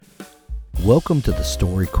Welcome to the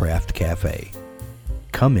Storycraft Cafe.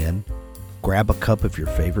 Come in, grab a cup of your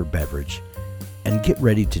favorite beverage, and get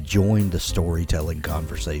ready to join the storytelling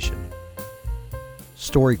conversation.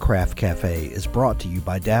 Storycraft Cafe is brought to you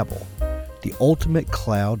by Dabble, the ultimate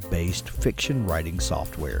cloud-based fiction writing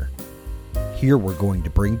software. Here we're going to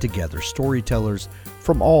bring together storytellers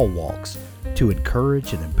from all walks to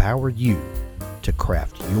encourage and empower you to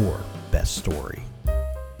craft your best story.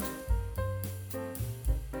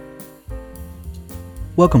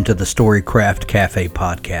 Welcome to the Storycraft Cafe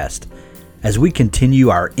podcast. As we continue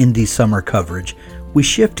our indie summer coverage, we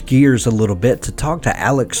shift gears a little bit to talk to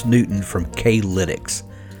Alex Newton from K-lytics.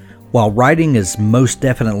 While writing is most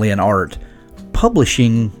definitely an art,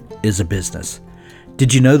 publishing is a business.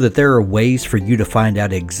 Did you know that there are ways for you to find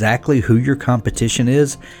out exactly who your competition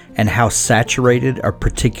is and how saturated a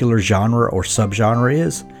particular genre or subgenre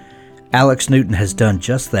is? Alex Newton has done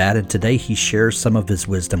just that, and today he shares some of his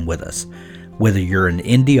wisdom with us. Whether you're an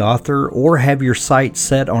indie author or have your sights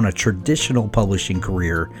set on a traditional publishing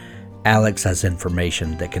career, Alex has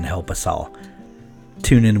information that can help us all.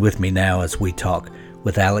 Tune in with me now as we talk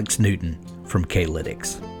with Alex Newton from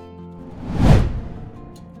K-lytics.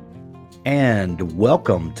 And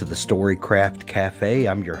welcome to the Storycraft Cafe.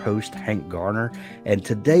 I'm your host, Hank Garner, and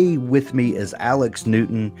today with me is Alex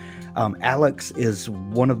Newton. Alex is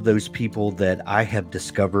one of those people that I have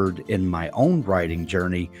discovered in my own writing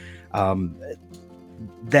journey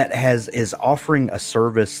that is offering a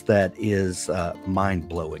service that is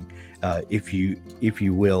mind-blowing, if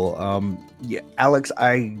you will. Alex,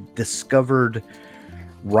 I discovered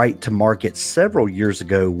Right to Market several years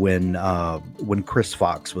ago when Chris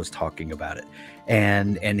Fox was talking about it,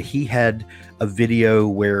 and he had a video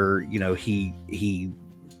where he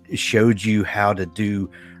showed you how to do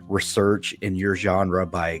research in your genre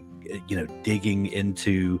by digging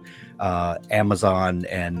into Amazon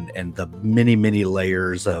and the many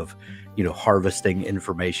layers of harvesting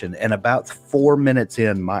information. And about 4 minutes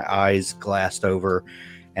in, my eyes glassed over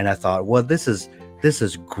and I thought, well, this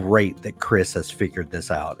is great that Chris has figured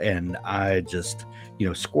this out. And I just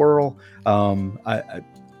squirrel,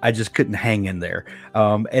 I just couldn't hang in there.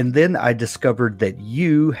 And then I discovered that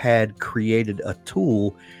you had created a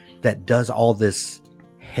tool that does all this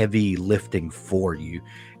heavy lifting for you.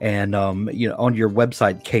 And on your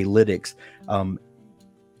website, K-lytics,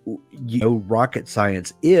 rocket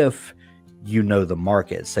science if you know the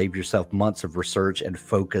market. Save yourself months of research and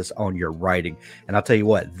focus on your writing. And I'll tell you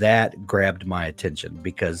what, that grabbed my attention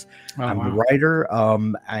because I'm a writer,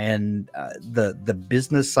 and the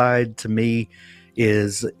business side to me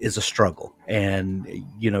is a struggle. And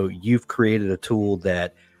you've created a tool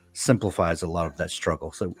that simplifies a lot of that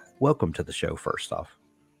struggle. So welcome to the show, first off.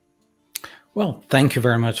 Well, thank you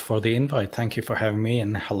very much for the invite. Thank you for having me,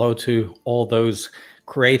 and hello to all those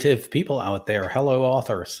creative people out there. Hello,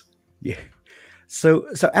 authors. Yeah. So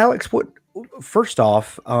Alex, first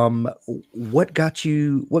off, what got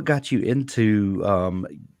you into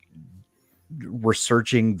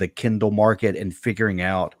researching the Kindle market and figuring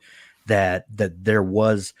out that there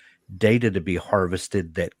was data to be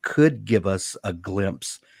harvested that could give us a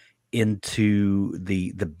glimpse into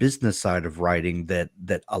the business side of writing that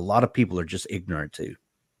a lot of people are just ignorant to?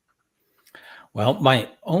 Well, my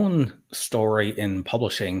own story in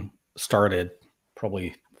publishing started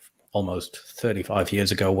probably almost 35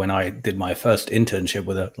 years ago when I did my first internship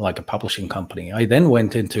with a publishing company. I then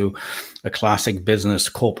went into a classic business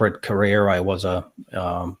corporate career. I was a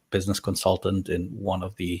business consultant in one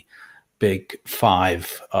of the big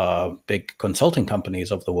 5 big consulting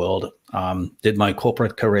companies of the world. Did my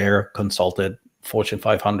corporate career, consulted Fortune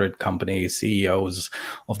 500 companies, CEOs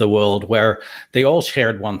of the world, where they all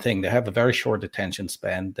shared one thing. They have a very short attention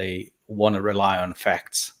span. They want to rely on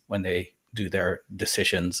facts when they do their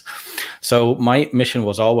decisions. So my mission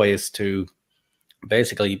was always to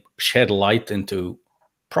basically shed light into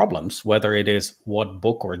problems, whether it is what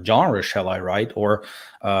book or genre shall I write, or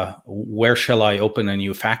where shall I open a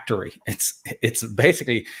new factory. It's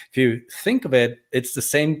basically, if you think of it, it's the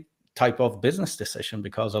same type of business decision,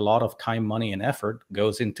 because a lot of time, money, and effort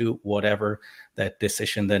goes into whatever that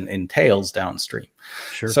decision then entails downstream.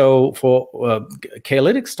 Sure. So for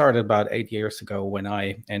K-lytics started about 8 years ago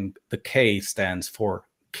and the K stands for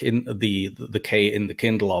the K in the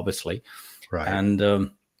Kindle, obviously. Right.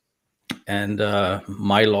 And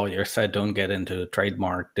my lawyer said, don't get into a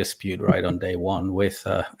trademark dispute right on day one with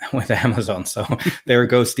Amazon. So there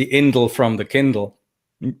goes the Indle from the Kindle.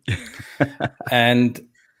 And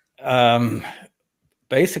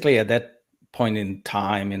basically at that point in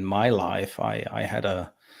time in my life, I had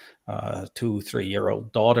a 2-3 year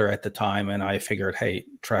old daughter at the time, and I figured, hey,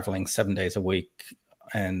 traveling 7 days a week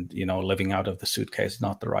and living out of the suitcase is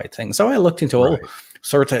not the right thing. So I looked into all Right.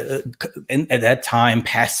 sorts of at that time,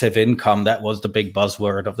 passive income. That was the big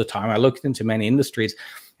buzzword of the time. I looked into many industries,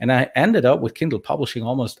 and I ended up with Kindle publishing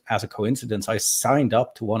almost as a coincidence. I signed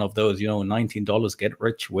up to one of those $19 get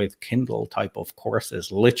rich with Kindle type of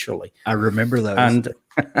courses, literally. I remember those. And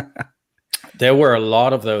there were a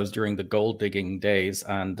lot of those during the gold digging days,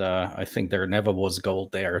 and I think there never was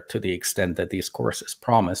gold there to the extent that these courses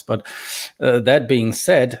promise. But that being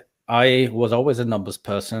said, I was always a numbers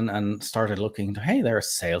person and started looking into, hey, there are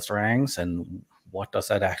sales ranks, and what does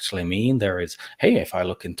that actually mean? There is, hey, if I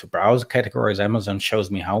look into browser categories, Amazon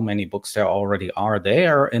shows me how many books there already are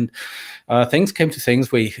there. And things came to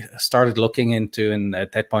things we started looking into. And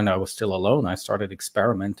at that point, I was still alone. I started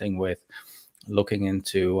experimenting with looking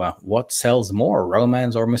into what sells more,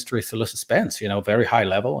 romance or mystery thriller suspense, very high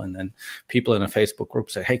level. And then people in a Facebook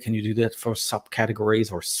group say, hey, can you do that for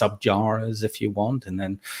subcategories or subgenres if you want? And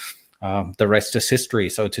then the rest is history.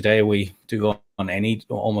 So today we do on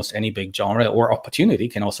almost any big genre or opportunity.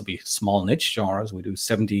 Can also be small niche genres. We do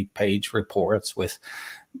 70-page reports with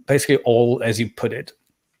basically all, as you put it,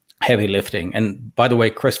 heavy lifting. And by the way,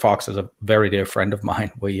 Chris Fox is a very dear friend of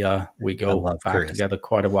mine. We go back Chris. together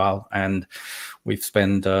quite a while, and we've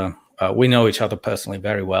spent we know each other personally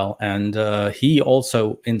very well. And he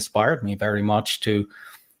also inspired me very much to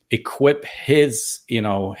equip his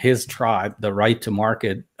tribe, the right to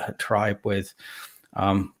market tribe, with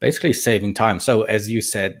basically saving time. So as you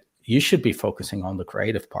said, you should be focusing on the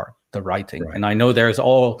creative part, the writing. Right. And I know there's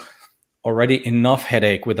already enough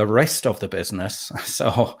headache with the rest of the business.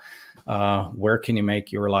 So where can you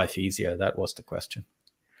make your life easier? That was the question.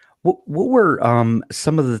 What were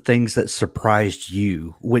some of the things that surprised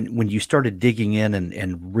you when you started digging in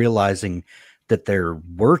and realizing that there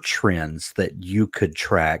were trends that you could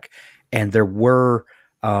track, and there were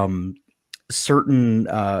certain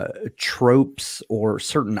tropes or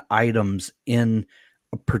certain items in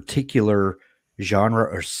a particular genre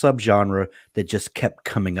or subgenre that just kept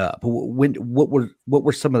coming up? What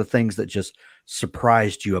were some of the things that just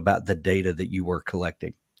surprised you about the data that you were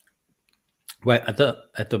collecting? Well, at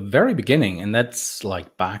the very beginning, and that's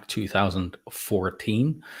like back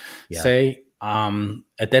 2014, say,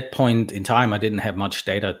 at that point in time, I didn't have much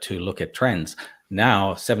data to look at trends.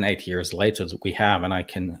 Now, 7-8 years later, we have, and I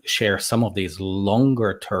can share some of these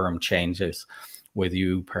longer term changes with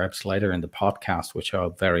you perhaps later in the podcast, which are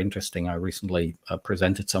very interesting. I recently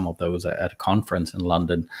presented some of those at a conference in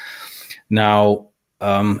London. Now,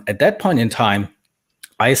 at that point in time,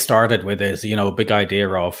 I started with this, big idea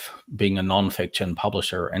of being a nonfiction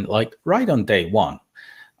publisher. And like right on day one,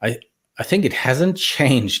 I think it hasn't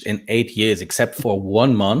changed in 8 years, except for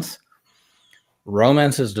 1 month.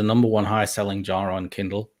 Romance is the number one high selling genre on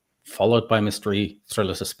Kindle, followed by mystery,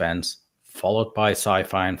 thriller, suspense, followed by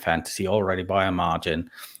sci-fi and fantasy already by a margin,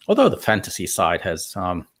 although the fantasy side has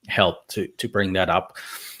helped to bring that up.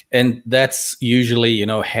 And that's usually,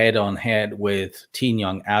 head on head with teen,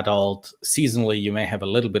 young adult. Seasonally, you may have a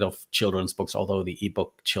little bit of children's books, although the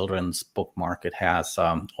ebook children's book market has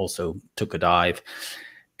also took a dive.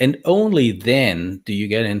 And only then do you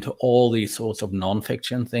get into all these sorts of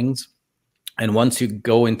nonfiction things. And once you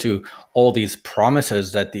go into all these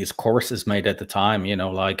promises that these courses made at the time,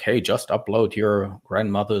 like, hey, just upload your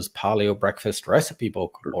grandmother's paleo breakfast recipe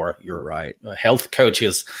book or your health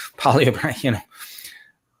coach's paleo,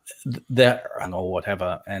 that, or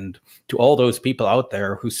whatever. And to all those people out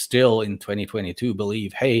there who still in 2022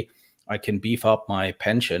 believe, hey, I can beef up my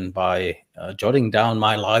pension by jotting down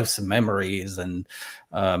my life's memories and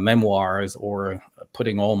memoirs, or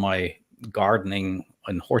putting all my gardening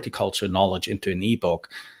and horticulture knowledge into an ebook,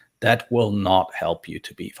 that will not help you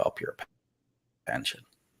to beef up your pension.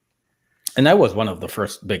 And that was one of the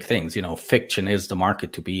first big things. Fiction is the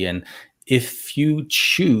market to be in if you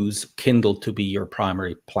choose Kindle to be your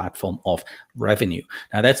primary platform of revenue.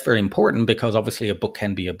 Now, that's very important because obviously a book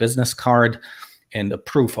can be a business card and a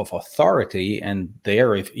proof of authority. And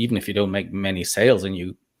there, even if you don't make many sales and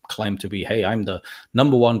you claim to be, hey, I'm the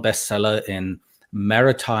number one bestseller in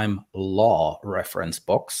maritime law reference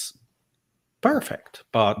books, perfect.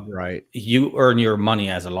 But you earn your money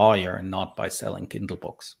as a lawyer and not by selling Kindle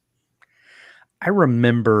books. I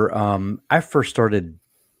remember I first started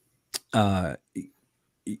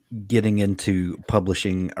getting into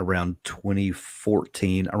publishing around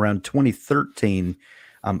 2014. Around 2013,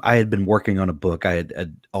 I had been working on a book. I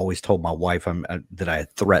had always told my wife that I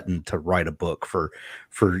had threatened to write a book for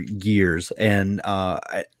years, and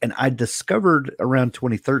I discovered around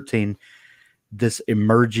 2013 this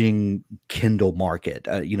emerging Kindle market.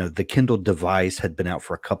 The Kindle device had been out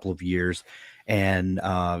for a couple of years, And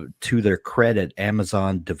to their credit,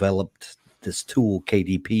 Amazon developed this tool,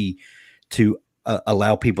 KDP, to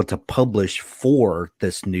allow people to publish for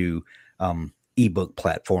this new ebook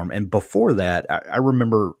platform. And before that, I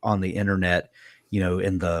remember on the internet,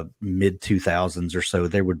 in the mid 2000s or so,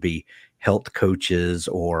 there would be health coaches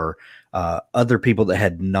or other people that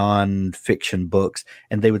had nonfiction books,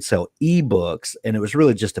 and they would sell ebooks, and it was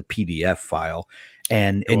really just a PDF file.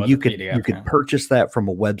 And you could purchase that from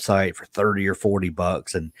a website for 30 or 40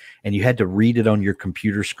 bucks, and you had to read it on your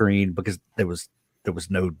computer screen because there was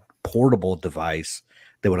no portable device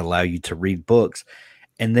that would allow you to read books.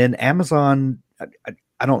 And then Amazon,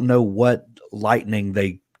 I don't know what lightning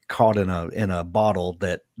they caught in a bottle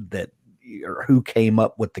that or who came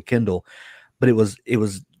up with the Kindle, but it was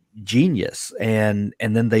genius. And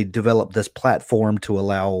then they developed this platform to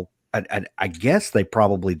allow, I guess they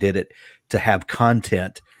probably did it to have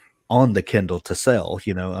content on the Kindle to sell.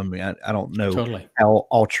 I mean, I don't know how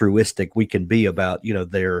altruistic we can be about,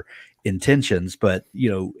 their intentions, but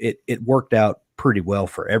it worked out pretty well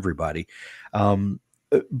for everybody.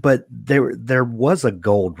 But there was a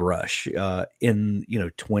gold rush in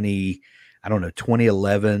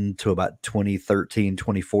 2011 to about 2013,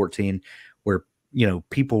 2014, where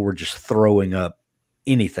people were just throwing up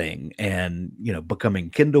anything and becoming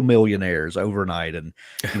Kindle millionaires overnight. And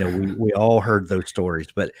we all heard those stories,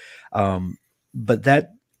 but that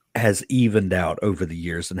has evened out over the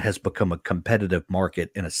years and has become a competitive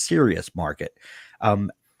market and a serious market.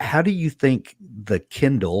 How do you think the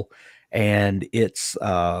Kindle and its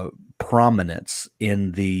prominence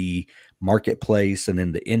in the marketplace and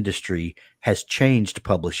in the industry has changed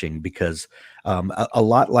publishing? Because a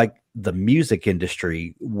lot like the music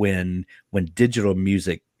industry, when digital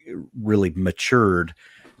music really matured,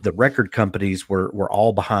 the record companies were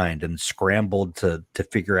all behind and scrambled to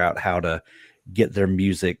figure out how to get their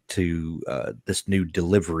music to this new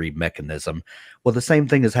delivery mechanism. Well, the same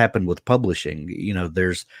thing has happened with publishing.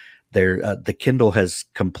 The Kindle has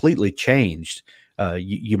completely changed.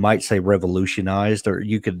 You might say revolutionized, or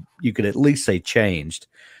you could at least say changed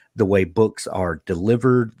the way books are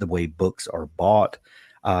delivered, the way books are bought,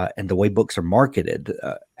 and the way books are marketed.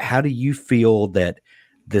 How do you feel that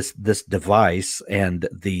this device and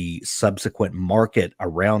the subsequent market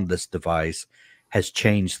around this device has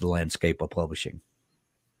changed the landscape of publishing?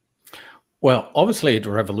 Well, obviously it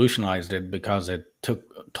revolutionized it because it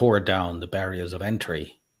tore down the barriers of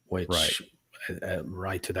entry, which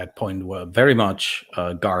right to that point were very much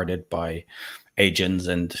guarded by agents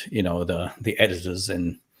and the editors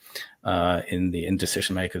and in the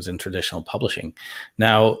decision makers in traditional publishing.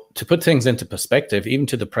 Now, to put things into perspective, even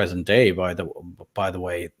to the present day, by the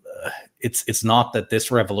way, it's not that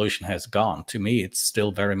this revolution has gone. To me, it's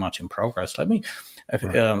still very much in progress. Let me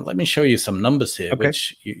show you some numbers here,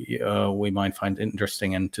 which we might find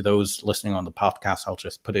interesting. And to those listening on the podcast, I'll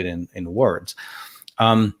just put it in words.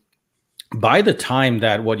 By the time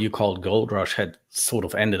that what you called gold rush had sort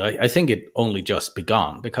of ended, I think it only just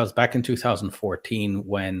begun, because back in 2014,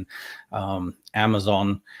 when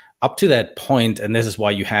Amazon, up to that point, and this is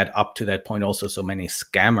why you had up to that point also so many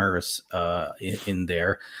scammers in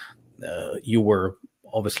there, you were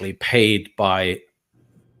obviously paid by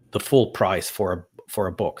the full price for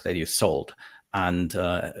a book that you sold. And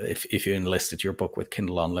if you enlisted your book with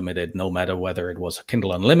Kindle Unlimited, no matter whether it was a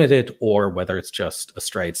Kindle Unlimited or whether it's just a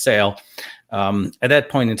straight sale, at that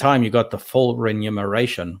point in time, you got the full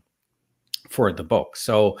remuneration for the book.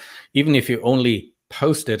 So even if you only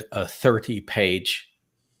posted a 30-page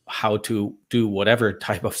how to do whatever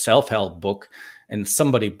type of self-help book and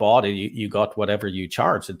somebody bought it, you got whatever you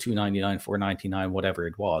charged, the $2.99, $4.99, whatever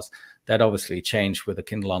it was. That obviously changed with the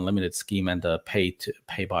Kindle Unlimited scheme and the pay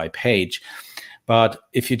by page. But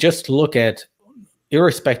if you just look at,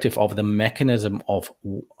 irrespective of the mechanism of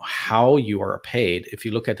how you are paid, if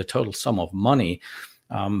you look at the total sum of money,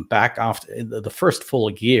 back after the first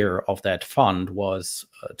full year of that fund was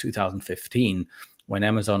 2015, when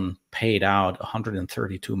Amazon paid out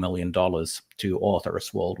 $132 million to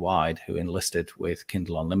authors worldwide who enlisted with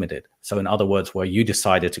Kindle Unlimited. So in other words, where you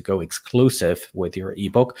decided to go exclusive with your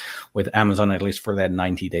ebook with Amazon, at least for that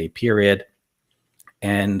 90-day period,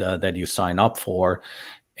 and that you sign up for.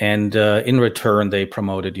 And in return, they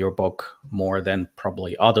promoted your book more than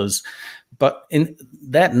probably others. But in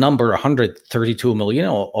that number, 132 million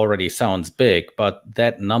already sounds big, but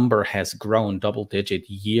that number has grown double-digit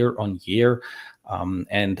year on year.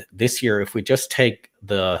 And this year, if we just take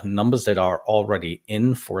the numbers that are already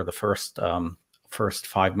in for the first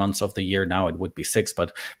 5 months of the year, now it would be 6,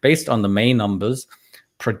 but based on the May numbers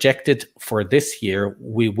projected for this year,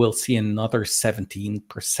 we will see another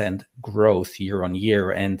 17% growth year on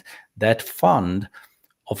year. And that fund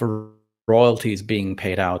of royalties being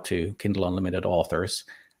paid out to Kindle Unlimited authors,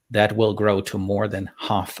 that will grow to more than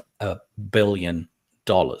 $500 million.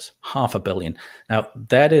 $500 million. Now,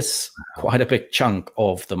 that is quite a big chunk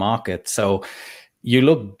of the market. So you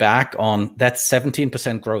look back on that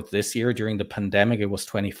 17% growth this year. During the pandemic, it was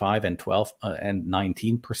 25 and 12 and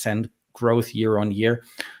 19% growth year on year.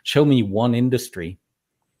 Show me one industry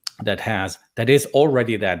that is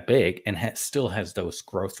already that big and still has those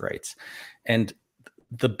growth rates. And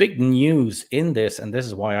the big news in this, and this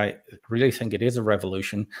is why I really think it is a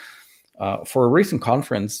revolution, for a recent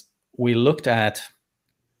conference, we looked at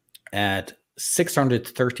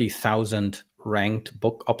 630,000 ranked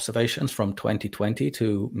book observations from 2020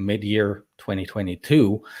 to mid-year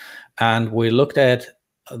 2022. And we looked at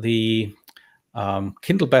the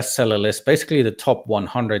Kindle bestseller list, basically the top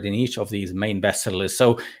 100 in each of these main bestseller lists.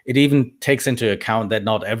 So it even takes into account that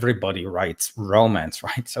not everybody writes romance,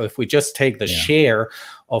 right? So if we just take the share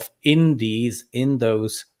of indies in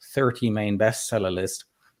those 30 main bestseller lists,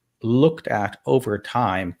 looked at over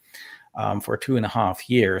time for 2.5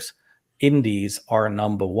 years, indies are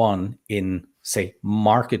number one in, say,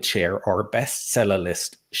 market share or bestseller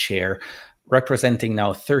list share, representing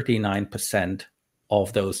now 39%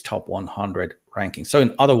 of those top 100 rankings. So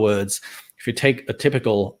in other words, if you take a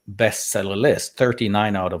typical bestseller list,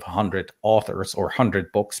 39 out of 100 authors or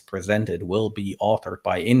 100 books presented will be authored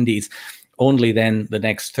by indies. Only then the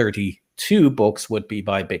next 32 books would be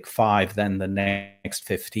by Big Five, then the next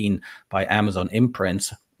 15 by Amazon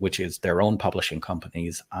imprints, which is their own publishing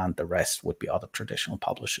companies, and the rest would be other traditional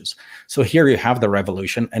publishers. So here you have the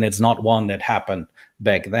revolution, and it's not one that happened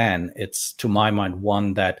back then. It's, to my mind,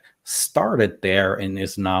 one that started there and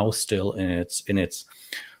is now still in its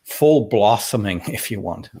full blossoming, if you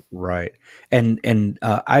want. Right. And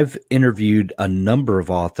I've interviewed a number of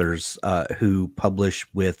authors who publish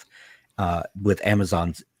with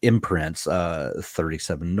Amazon's imprints,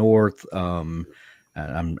 37 North. I'm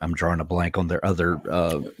drawing a blank on their other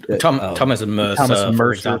Thomas and Mercer,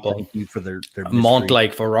 for example. Thank you for their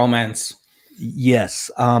Montlake for romance.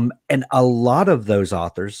 Yes, and a lot of those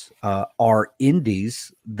authors are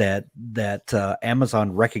indies that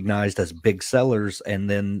Amazon recognized as big sellers and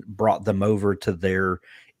then brought them over to their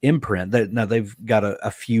imprint. Now they've got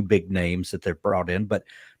a few big names that they've brought in, but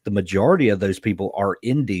the majority of those people are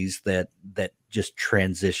indies that just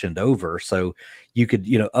transitioned over. So you could,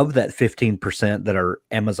 of that 15% that are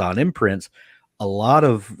Amazon imprints, a lot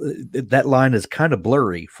of that line is kind of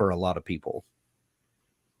blurry for a lot of people.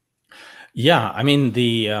 Yeah, I mean,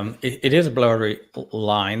 it is a blurry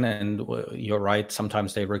line, and you're right.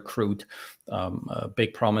 Sometimes they recruit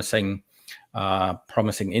big promising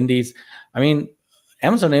indies. I mean,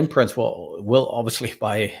 Amazon imprints will obviously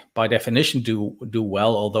by definition do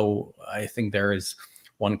well, although I think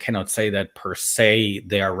one cannot say that per se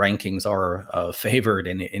their rankings are favored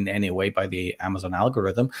in any way by the Amazon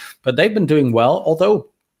algorithm, but they've been doing well. Although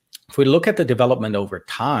if we look at the development over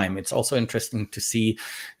time, it's also interesting to see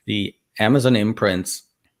the Amazon imprints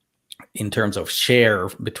in terms of share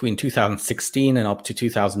between 2016 and up to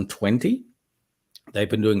 2020. They've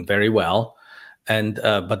been doing very well. And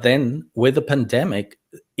but then with the pandemic,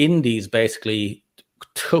 indies basically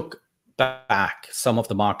took back some of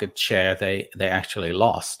the market share they actually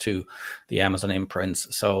lost to the Amazon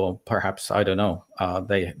imprints. So perhaps, I don't know,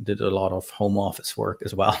 they did a lot of home office work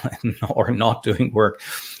as well or not doing work.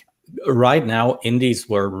 Right now, indies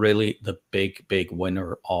were really the big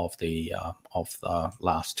winner of the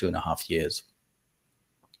last 2.5 years.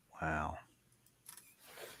 Wow,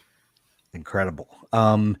 incredible.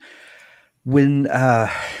 When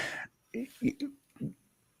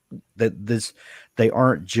they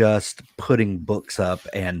aren't just putting books up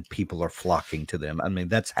and people are flocking to them. I mean,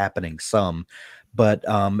 that's happening some, but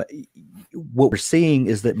what we're seeing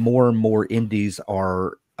is that more and more indies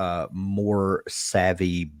are more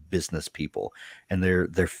savvy business people, and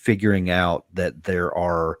they're figuring out that there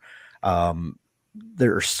are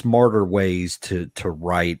smarter ways to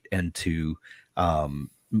write and to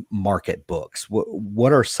market books.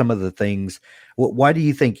 What are some of the things? Why do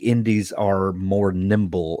you think indies are more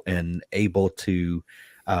nimble and able to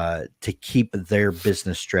keep their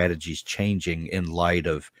business strategies changing in light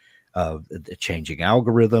of the changing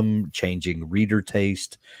algorithm, changing reader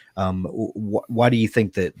taste? Why do you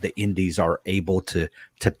think that the indies are able to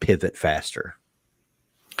pivot faster?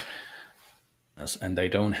 Yes, and they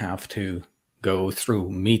don't have to go through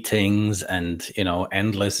meetings and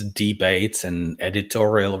endless debates and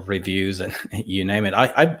editorial reviews and you name it.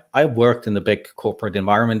 I worked in the big corporate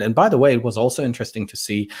environment, and by the way, it was also interesting to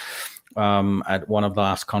see at one of the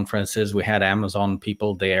last conferences. We had Amazon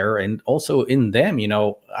people there, and also in them,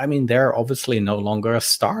 I mean, they're obviously no longer a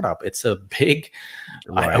startup. It's a big,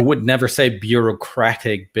 I would never say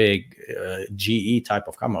bureaucratic, big GE type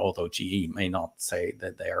of company, although GE may not say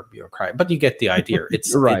that they are bureaucratic, but you get the idea.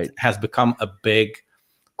 It has become a big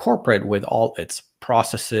corporate with all its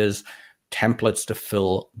processes, templates to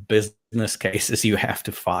fill, business cases you have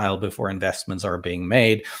to file before investments are being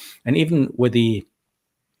made, and even with the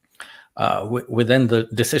within the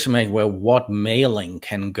decision making, well, what mailing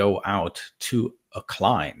can go out to a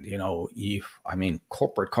client? I mean,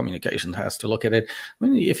 corporate communications has to look at it. I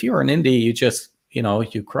mean, if you're an indie, you just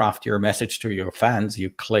you craft your message to your fans, you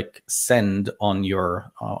click send on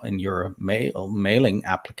your in your mailing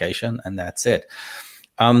application, and that's it.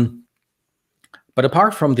 But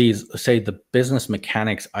apart from these, say, the business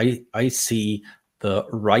mechanics, I see the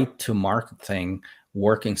right to market thing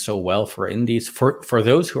working so well for indies, for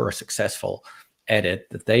those who are successful at it,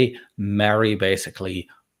 that they marry basically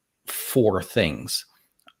 4 things.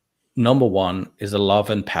 Number one is a love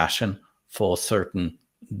and passion for a certain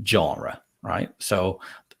genre, right? So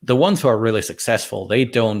the ones who are really successful, they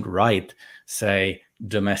don't write, say,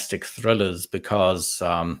 domestic thrillers because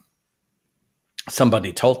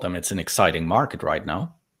somebody told them it's an exciting market right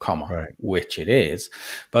now, which it is,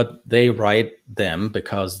 but they write them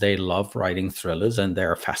because they love writing thrillers and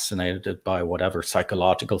they're fascinated by whatever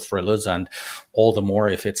psychological thrillers, and all the more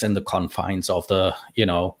if it's in the confines of the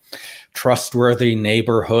trustworthy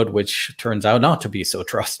neighborhood, which turns out not to be so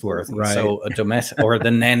trustworthy. So a domestic, or the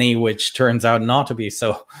nanny, which turns out not to be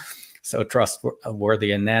so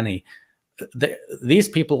trustworthy, a nanny. These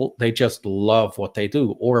people, they just love what they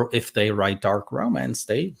do. Or if they write dark romance,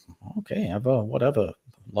 they have a whatever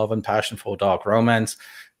love and passion for dark romance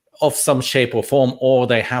of some shape or form, or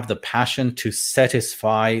they have the passion to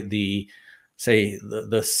satisfy the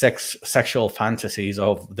sexual fantasies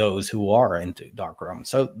of those who are into dark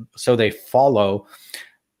romance. So they follow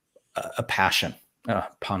a passion.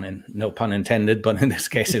 No pun intended, but in this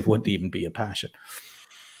case, it wouldn't even be a passion.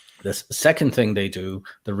 The second thing they do,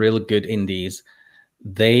 the real good indies,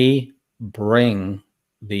 they bring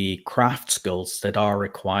the craft skills that are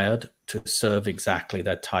required to serve exactly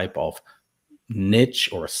that type of niche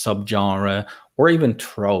or subgenre, or even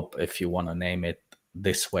trope, if you want to name it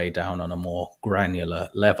this way, down on a more granular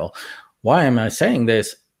level. Why am I saying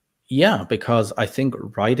this? Yeah, because I think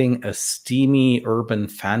writing a steamy urban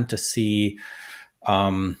fantasy,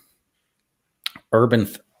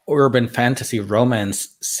 urban fantasy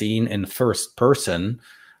romance scene in first person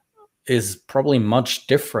is probably much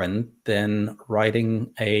different than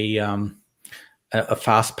writing a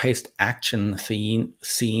fast-paced action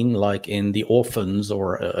scene like in The Orphans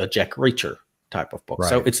or a Jack Reacher type of book.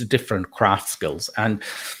 So it's different craft skills, and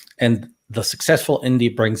the successful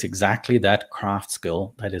indie brings exactly that craft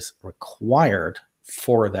skill that is required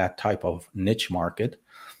for that type of niche market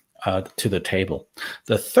to the table.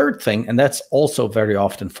 The third thing, and that's also very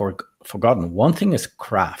often forgotten, one thing is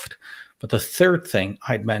craft, but the third thing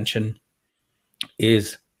I'd mention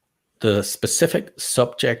is the specific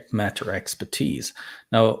subject matter expertise.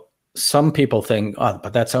 Now, some people think,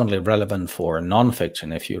 but that's only relevant for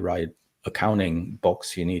nonfiction. If you write accounting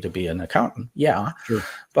books, you need to be an accountant. Yeah, sure.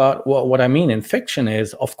 But what I mean in fiction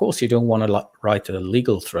is, of course, you don't want to write a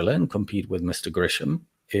legal thriller and compete with Mr. Grisham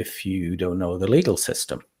if you don't know the legal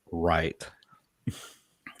system. Right.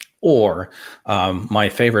 Or my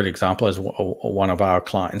favorite example is one of our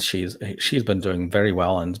clients. She's been doing very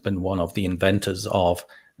well and has been one of the inventors of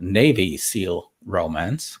Navy SEAL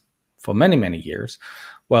romance for many, many years.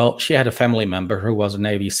 Well, she had a family member who was a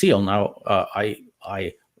Navy SEAL. Now,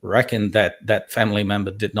 I reckon that family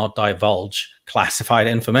member did not divulge classified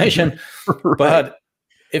information, Right. But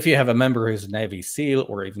if you have a member who's a Navy SEAL,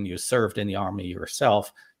 or even you served in the Army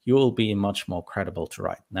yourself, you will be much more credible to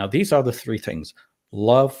write. Now, these are the 3 things: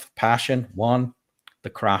 love, passion, 1, the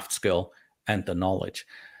craft skill, and the knowledge.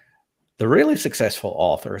 The really successful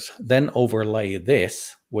authors then overlay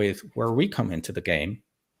this with where we come into the game.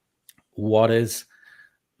 What is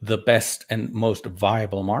the best and most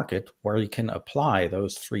viable market where you can apply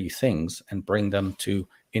those 3 things and bring them to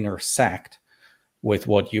intersect with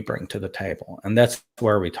what you bring to the table? And that's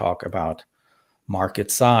where we talk about market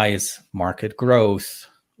size, market growth,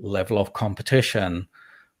 level of competition,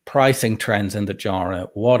 pricing trends in the genre.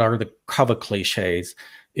 What are the cover cliches?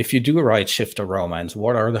 If you do write shifter romance,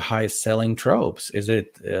 what are the highest selling tropes? Is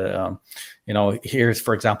it, here's,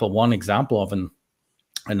 for example, one example of an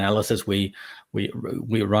analysis we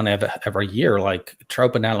run every year, like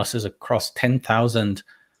trope analysis across 10,000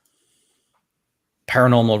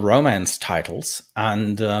 paranormal romance titles,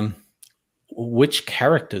 and which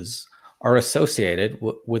characters are associated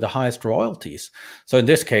with the highest royalties. So in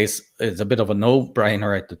this case, it's a bit of a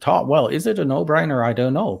no-brainer at the top. Well, is it a no-brainer? I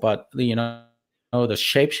don't know. But, the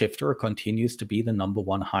shapeshifter continues to be the number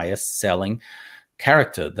one highest selling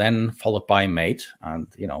character, then followed by mate, and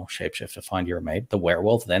shapeshifter, find your mate, the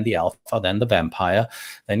werewolf, then the alpha, then the vampire,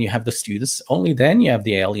 then you have the students, only then you have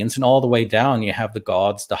the aliens, and all the way down you have the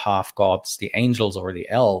gods, the half gods, the angels, or the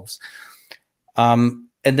elves.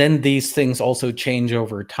 And then these things also change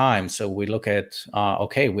over time. So we look at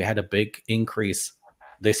okay, we had a big increase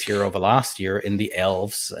this year over last year in the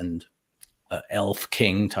elves and elf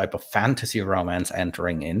king type of fantasy romance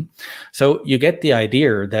entering in. So you get the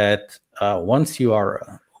idea that once you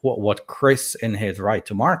are what Chris in his Right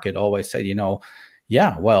to Market always said,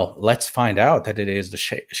 yeah, well, let's find out that it is the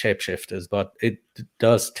shapeshifters, but it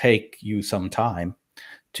does take you some time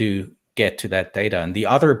to get to that data. And the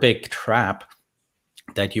other big trap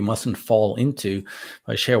that you mustn't fall into,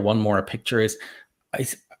 I share one more picture, is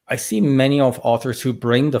I see many of authors who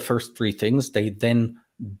bring the first three things, they then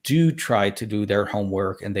do try to do their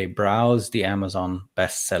homework and they browse the Amazon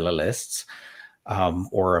bestseller lists,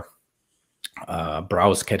 or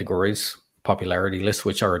browse categories, popularity lists,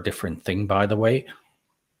 which are a different thing, by the way,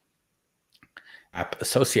 app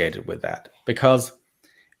associated with that. Because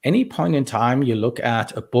any point in time you look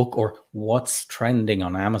at a book or what's trending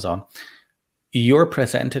on Amazon, you're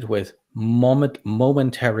presented with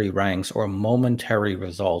momentary ranks or momentary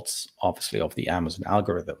results, obviously, of the Amazon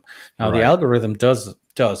algorithm. Now, right. The algorithm does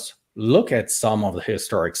look at some of the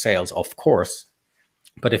historic sales, of course,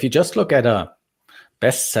 but if you just look at a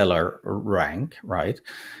bestseller rank, right,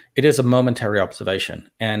 it is a momentary observation.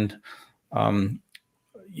 And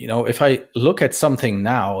if I look at something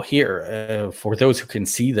now here, for those who can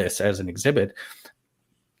see this as an exhibit,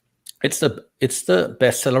 it's the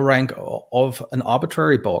bestseller rank of an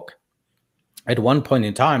arbitrary book. At one point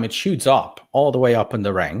in time, it shoots up all the way up in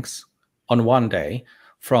the ranks on one day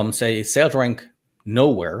from, say, sales rank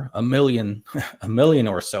nowhere, a million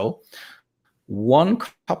or so. One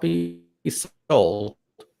copy sold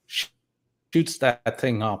shoots that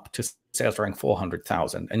thing up to sales rank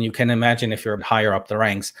 400,000. And you can imagine if you're higher up the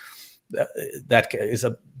ranks, that is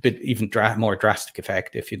a bit even more drastic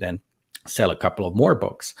effect if you then sell a couple of more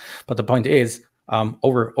books. But the point is,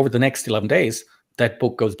 over the next 11 days, that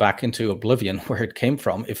book goes back into oblivion where it came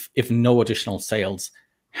from if no additional sales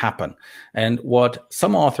happen. And what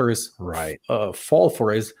some authors fall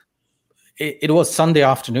for is, it was Sunday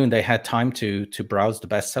afternoon, they had time to browse the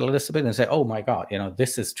bestseller list a bit and say, oh my God,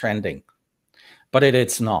 this is trending. But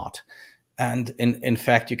it's not. And in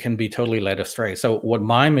fact, you can be totally led astray. So what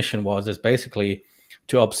my mission is basically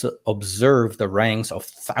to observe the ranks of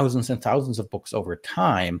thousands and thousands of books over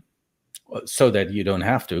time, so that you don't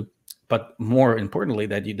have to, but more importantly,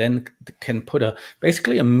 that you then can put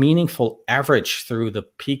basically a meaningful average through the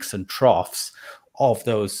peaks and troughs of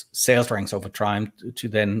those sales ranks over time to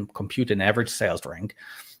then compute an average sales rank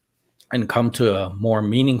and come to a more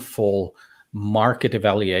meaningful market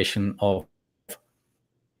evaluation of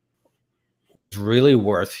really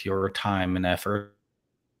worth your time and effort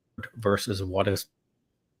versus what is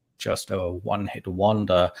just a one-hit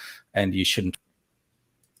wonder and you shouldn't.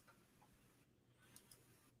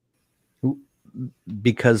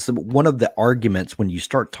 Because one of the arguments when you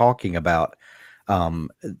start talking about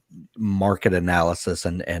market analysis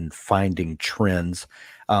and finding trends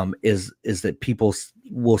is that people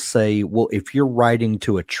will say, well, if you're writing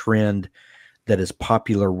to a trend that is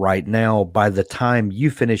popular right now, by the time you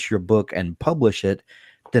finish your book and publish it,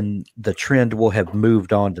 then the trend will have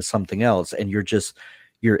moved on to something else, and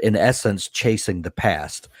you're in essence chasing the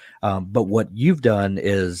past. But what you've done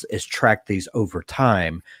is track these over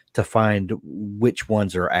time to find which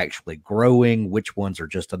ones are actually growing, which ones are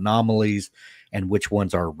just anomalies, and which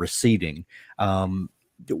ones are receding.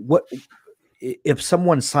 What if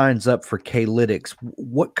someone signs up for K-lytics?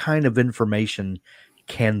 What kind of information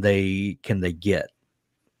can they get?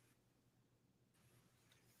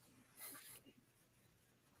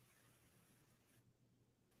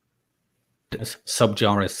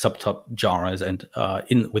 Subgenres, subgenres,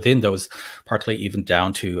 and within those, partly even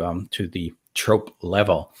down to the trope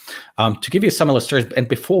level. To give you some illustrations, and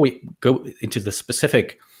before we go into the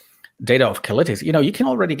specific data of K-lytics, you can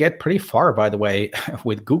already get pretty far, by the way,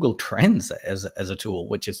 with Google Trends as a tool,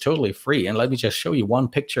 which is totally free. And let me just show you one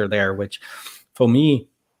picture there, which for me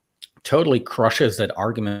totally crushes that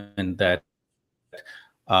argument that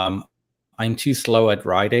I'm too slow at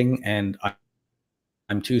writing and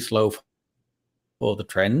I'm too slow for the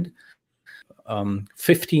trend.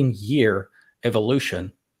 15-year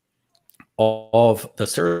evolution of the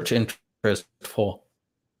search interest for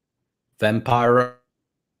vampire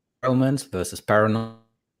romance versus paranormal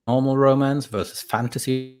romance versus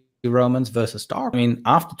fantasy romance versus dark. I mean,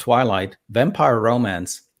 after Twilight, vampire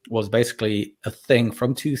romance was basically a thing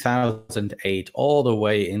from 2008 all the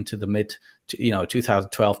way into the mid,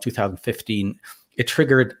 2012, 2015. It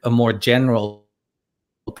triggered a more general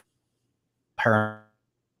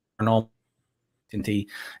paranormal. And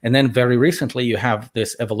then very recently, you have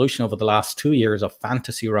this evolution over the last 2 years of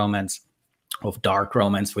fantasy romance, of dark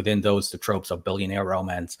romance, within those the tropes of billionaire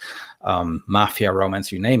romance, mafia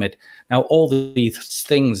romance, you name it. Now, all these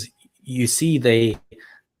things, you see, they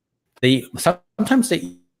sometimes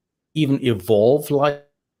they even evolve like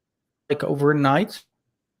overnight,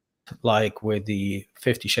 like with the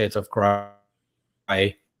 50 Shades of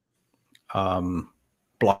Grey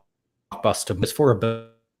blockbuster for a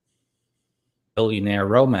billionaire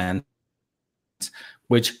romance,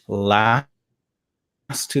 which lasts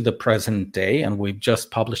to the present day, and we've just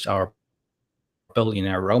published our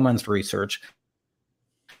billionaire romance research,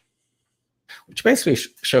 which basically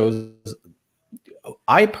shows,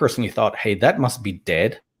 I personally thought, hey, that must be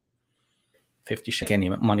dead. 50 Shades, any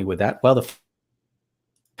money with that? Well, the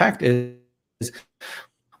fact is,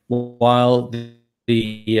 while the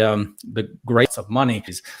greats of money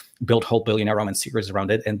is built whole billionaire romance series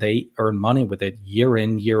around it, and they earn money with it year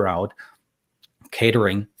in, year out,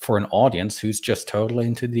 catering for an audience who's just totally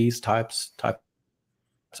into these types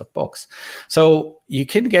of books. So you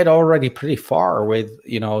can get already pretty far with,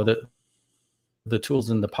 the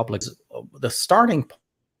tools in the public. The starting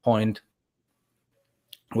point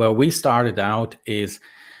where we started out is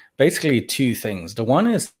basically two things. The one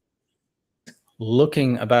is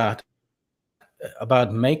looking about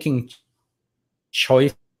making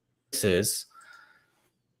choices.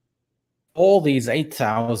 All these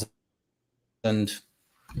 8,000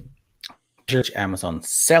 Amazon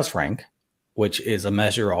sales rank, which is a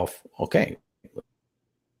measure of, okay,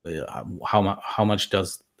 how much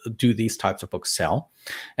do these types of books sell,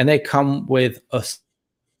 and they come with a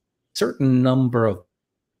certain number of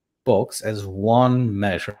books as one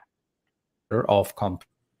measure of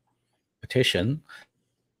competition.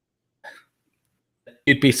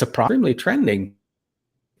 You'd be surprisingly trending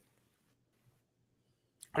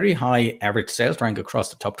very high average sales rank across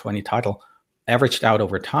the top 20 title, averaged out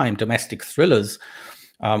over time. Domestic thrillers,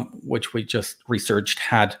 which we just researched,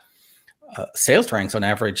 had sales ranks on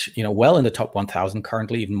average, well in the top 1,000,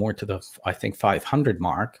 currently even more to the, I think, 500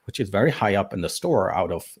 mark, which is very high up in the store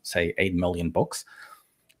out of, say, 8 million books.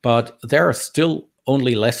 But there are still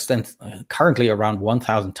only less than, currently around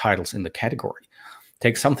 1,000 titles in the category.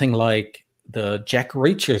 Take something like the Jack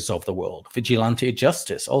Reachers of the world, Vigilante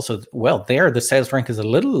Justice. Also, well, there the sales rank is a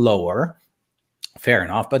little lower, fair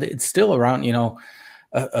enough, but it's still around,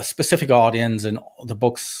 a specific audience, and the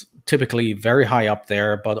books typically very high up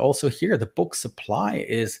there. But also here, the book supply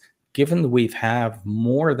is, given we have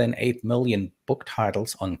more than 8 million book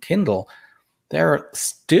titles on Kindle, there are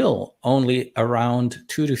still only around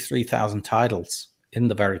 2,000 to 3,000 titles in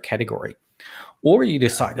the very category. Or you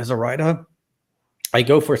decide as a writer, I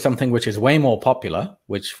go for something which is way more popular,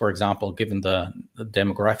 which, for example, given the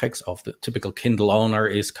demographics of the typical Kindle owner,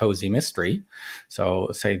 is cozy mystery. So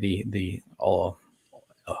say the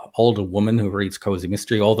older woman who reads cozy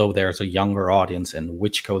mystery, although there's a younger audience in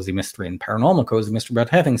witch cozy mystery and paranormal cozy mystery. But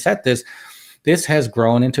having said this, this has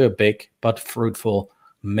grown into a big but fruitful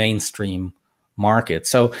mainstream market.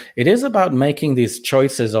 So it is about making these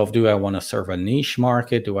choices of, do I want to serve a niche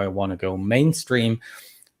market? Do I want to go mainstream?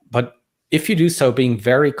 But if you do so, being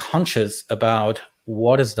very conscious about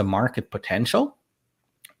what is the market potential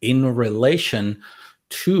in relation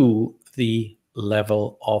to the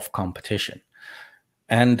level of competition.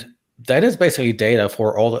 And that is basically data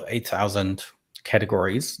for all the 8,000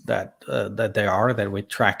 categories that we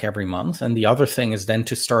track every month. And the other thing is then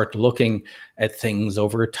to start looking at things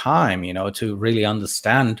over time, to really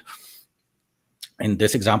understand, in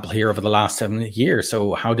this example here, over the last 7 years.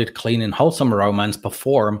 So how did clean and wholesome romance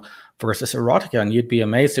perform versus erotica? And you'd be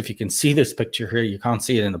amazed if you can see this picture here. You can't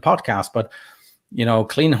see it in the podcast, but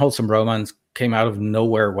clean and wholesome romance came out of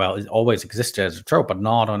nowhere. Well, it always existed as a trope, but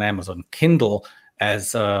not on Amazon Kindle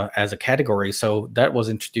as a category. So that was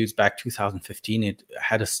introduced back 2015. It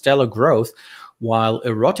had a stellar growth, while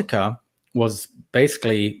erotica was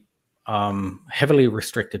basically heavily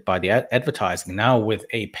restricted by the advertising. Now, with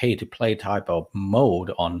a pay-to-play type of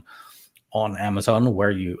mode on Amazon,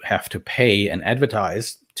 where you have to pay and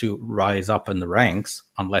advertise to rise up in the ranks,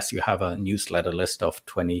 unless you have a newsletter list of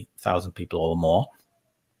 20,000 people or more,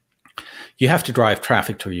 you have to drive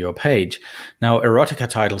traffic to your page. Now, erotica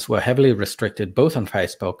titles were heavily restricted both on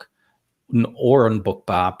Facebook, or on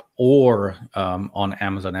BookBap or on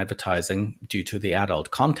Amazon advertising due to the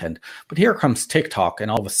adult content. But here comes TikTok, and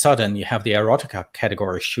all of a sudden you have the erotica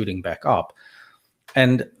category shooting back up.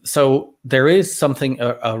 And so there is something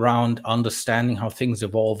around understanding how things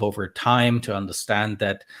evolve over time, to understand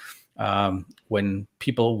that when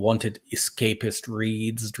people wanted escapist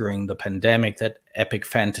reads during the pandemic, that epic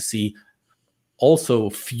fantasy, also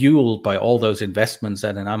fueled by all those investments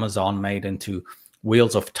that an Amazon made into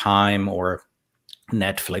Wheels of Time or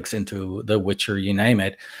Netflix into The Witcher, you name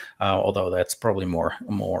it, although that's probably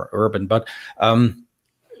more urban. But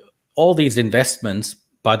all these investments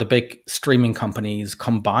by the big streaming companies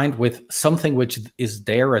combined with something which is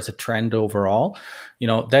there as a trend overall,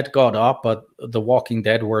 that got up, but The Walking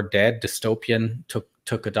Dead were dead, dystopian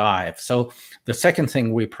took a dive. So the second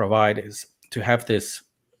thing we provide is to have this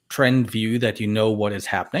trend view, that you know what is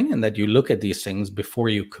happening and that you look at these things before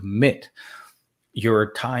you commit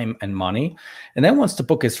your time and money. And then once the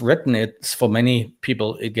book is written, it's, for many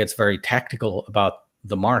people, it gets very tactical about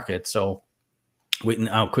the market. So we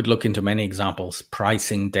now could look into many examples,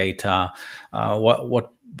 pricing data.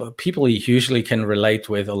 What people usually can relate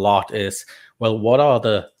with a lot is, well, what are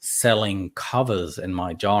the selling covers in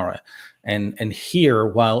my genre? And here,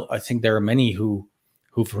 while I think there are many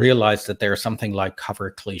who've realized that there's something like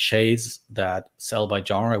cover cliches that sell by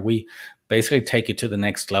genre, we basically take it to the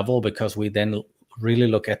next level, because we then really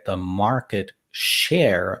look at the market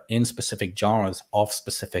share in specific genres of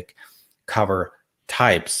specific cover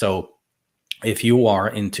types. So if you are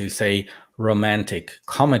into, say, romantic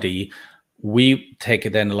comedy, we take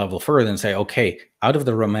it then a level further and say, okay, out of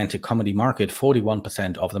the romantic comedy market,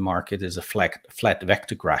 41% of the market is a flat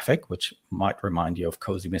vector graphic, which might remind you of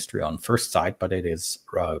Cozy Mystery on first sight, but it is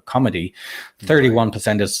comedy.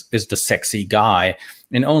 31% is the sexy guy.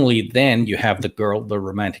 And only then you have the girl, the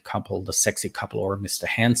romantic couple, the sexy couple, or Mr.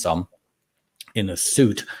 Handsome in a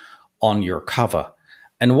suit on your cover.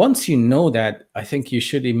 And once you know that, I think you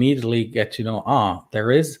should immediately get to know,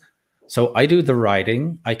 there is. So I do the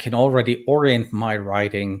writing. I can already orient my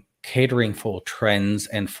writing catering for trends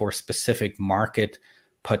and for specific market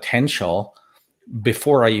potential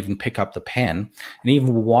before I even pick up the pen. And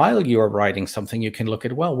even while you're writing something, you can look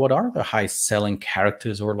at, well, what are the high selling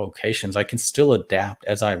characters or locations? I can still adapt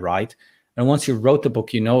as I write. And once you wrote the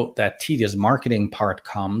book, that tedious marketing part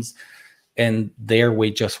comes. And there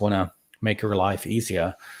we just want to make your life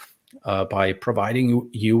easier by providing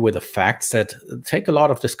you with the facts that take a lot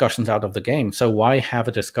of discussions out of the game. So why have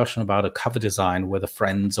a discussion about a cover design with a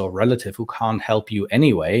friend or relative who can't help you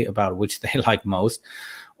anyway about which they like most,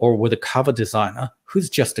 or with a cover designer who's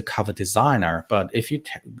just a cover designer? But if you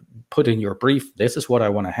put in your brief, this is what I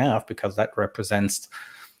want to have because that represents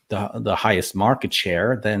the highest market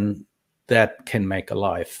share, then that can make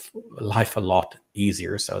life a lot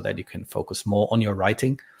easier, so that you can focus more on your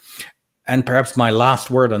writing. And perhaps my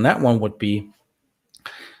last word on that one would be,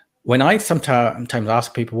 when I sometimes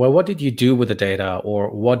ask people, well, what did you do with the data,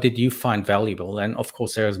 or what did you find valuable? And of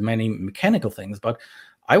course, there's many mechanical things, but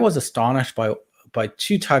I was astonished by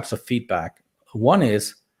two types of feedback. One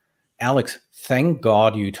is, Alex, thank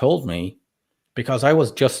God you told me, because I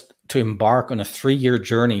was just to embark on a 3-year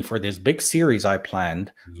journey for this big series I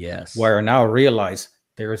planned. Yes. Where I now realize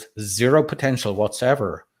there's zero potential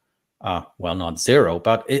whatsoever. Well, not zero,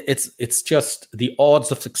 but it's just the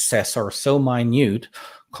odds of success are so minute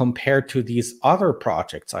compared to these other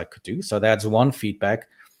projects I could do. So that's one feedback,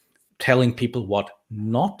 telling people what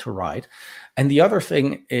not to write. And the other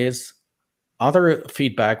thing is, other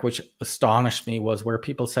feedback which astonished me was where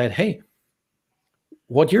people said, hey,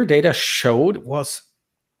 what your data showed was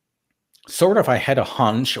sort of, I had a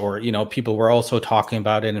hunch, or, people were also talking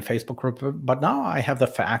about it in Facebook group, but now I have the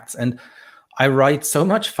facts and I write so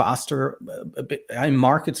much faster. I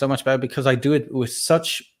market so much better because I do it with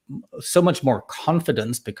so much more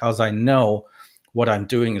confidence, because I know what I'm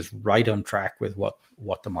doing is right on track with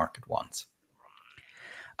what the market wants.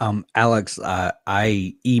 Alex,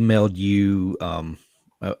 I emailed you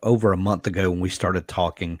over a month ago when we started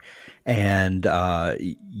talking, and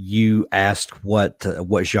you asked what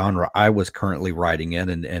genre I was currently writing in,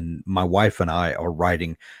 and my wife and I are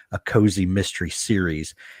writing a cozy mystery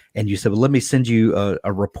series. And you said, well, let me send you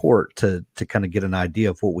a report to kind of get an idea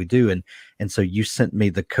of what we do. And so you sent me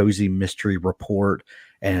the cozy mystery report,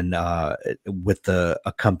 and with the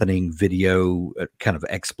accompanying video kind of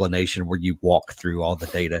explanation where you walk through all the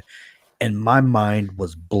data. And my mind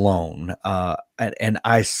was blown. And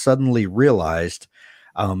I suddenly realized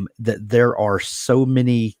that there are so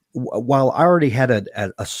many, while I already had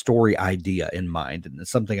a story idea in mind and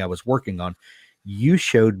something I was working on, you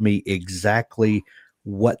showed me exactly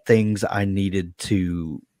what things I needed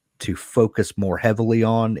to to focus more heavily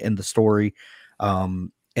on in the story,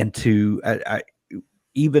 and to I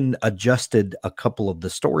even adjusted a couple of the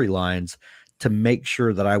storylines to make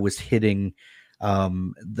sure that I was hitting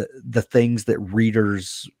the things that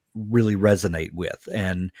readers really resonate with.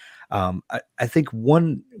 And I think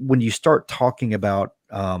when you start talking about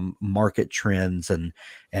market trends and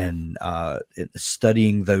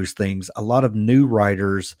studying those things, a lot of new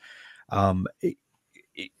writers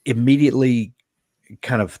immediately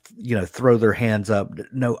kind of throw their hands up.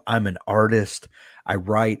 No, I'm an artist. I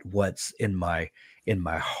write what's in my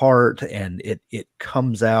heart, and it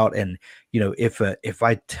comes out. And if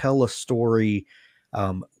I tell a story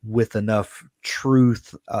with enough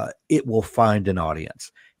truth, it will find an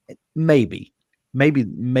audience. Maybe,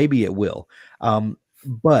 maybe it will.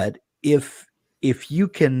 But if you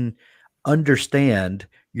can understand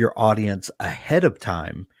your audience ahead of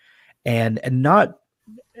time, and not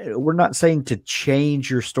we're not saying to change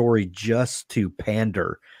your story just to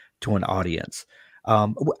pander to an audience.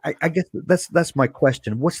 I guess that's my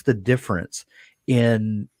question. What's the difference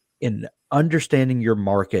in understanding your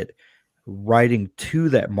market, writing to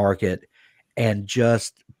that market, and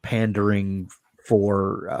just pandering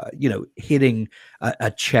for hitting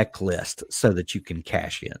a checklist so that you can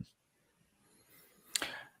cash in?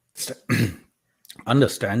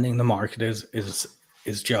 Understanding the market is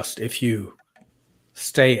just, if you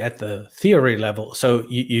stay at the theory level. So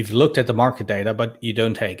you've looked at the market data, but you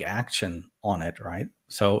don't take action on it, right?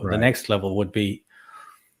 So the next level would be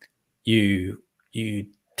you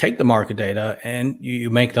take the market data and you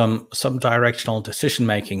make them some directional decision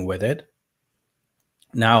making with it.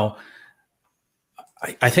 Now,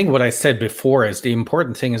 I think what I said before is the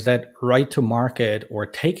important thing is that right to market, or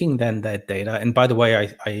taking then that data. And by the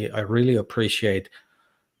way, I really appreciate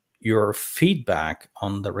your feedback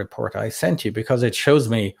on the report I sent you, because it shows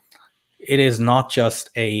me it is not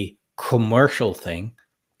just a commercial thing,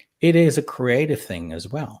 it is a creative thing as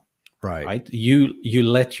well. Right? You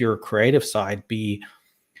let your creative side be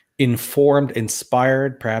informed,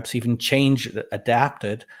 inspired, perhaps even changed,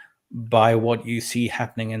 adapted by what you see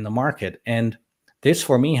happening in the market. And this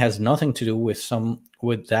for me has nothing to do with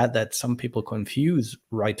that some people confuse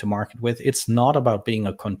right to market with. It's not about being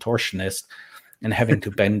a contortionist and having to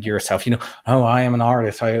bend yourself. Oh, I am an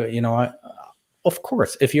artist. Of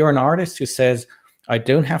course, if you're an artist who says, I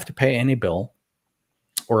don't have to pay any bill,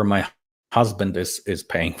 or my husband is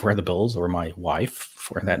paying for the bills, or my wife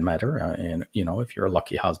for that matter, and if you're a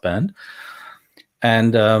lucky husband.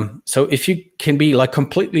 And so if you can be like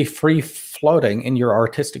completely free floating in your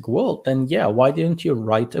artistic world, then yeah, why didn't you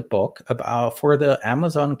write a book about, for the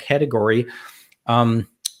Amazon category,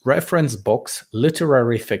 reference books,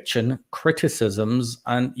 literary fiction, criticisms,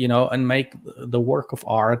 and and make the work of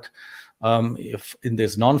art, if in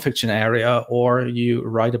this nonfiction area, or you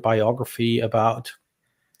write a biography about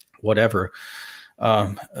whatever,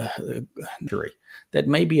 that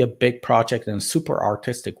may be a big project in a super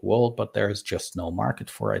artistic world, but there's just no market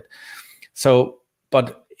for it. So,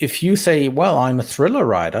 but if you say, well, I'm a thriller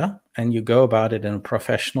writer, and you go about it in a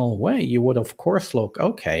professional way, you would of course look,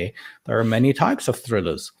 okay, there are many types of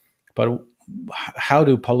thrillers, but how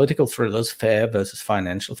do political thrillers fare versus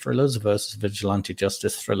financial thrillers versus vigilante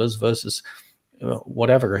justice thrillers versus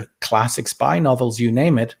whatever, classic spy novels, you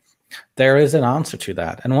name it? There is an answer to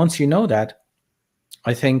that. And once you know that,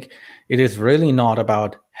 I think it is really not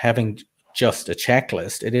about having just a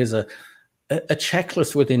checklist. It is a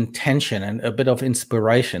checklist with intention and a bit of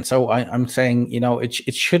inspiration. So I'm saying,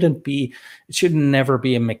 it shouldn't never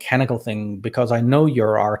be a mechanical thing, because I know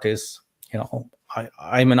you're artists.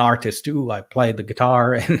 I'm an artist too. I play the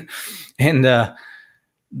guitar and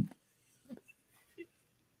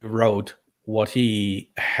wrote what he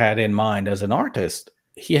had in mind as an artist.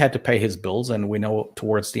 He had to pay his bills, and we know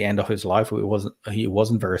towards the end of his life he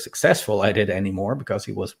wasn't very successful at it anymore, because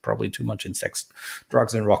he was probably too much in sex,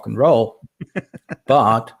 drugs, and rock and roll.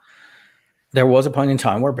 But there was a point in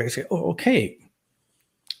time where basically, okay,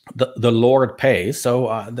 the Lord pays,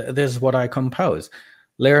 so this is what I compose.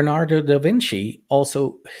 Leonardo da Vinci,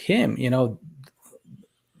 also him,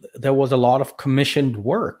 there was a lot of commissioned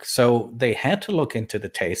work, so they had to look into the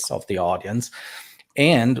tastes of the audience.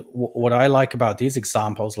 And what I like about these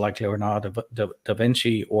examples, like Leonardo da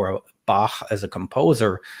Vinci or Bach as a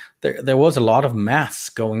composer, there was a lot of maths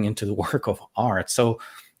going into the work of art. So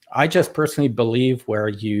I just personally believe, where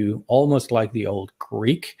you, almost like the old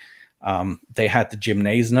Greek, they had the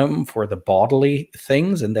gymnasium for the bodily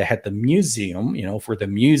things, and they had the museum, for the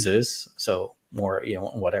muses. So more,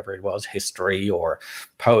 whatever it was, history or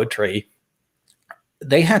poetry.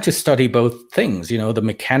 They had to study both things, the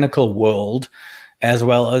mechanical world, as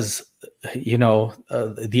well as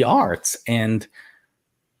the arts, and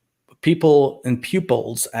people and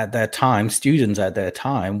pupils at that time, students at that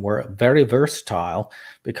time, were very versatile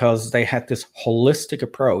because they had this holistic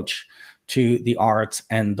approach to the arts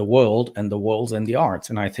and the world, and the world and the arts.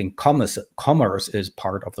 And I think commerce is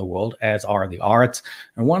part of the world, as are the arts.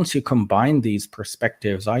 And once you combine these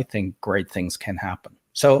perspectives, I think great things can happen.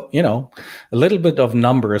 So, a little bit of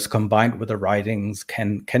numbers combined with the writings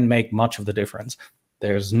can make much of the difference.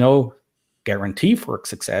 There's no guarantee for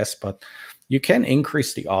success, but you can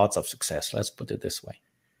increase the odds of success. Let's put it this way.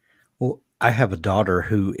 Well, I have a daughter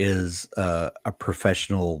who is a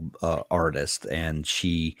professional artist, and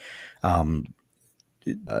um,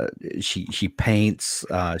 she paints.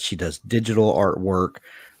 She does digital artwork.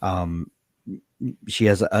 Um, she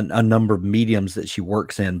has a number of mediums that she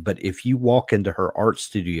works in. But if you walk into her art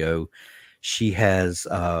studio, she has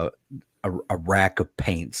a rack of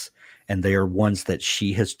paints, and they are ones that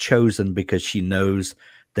she has chosen because she knows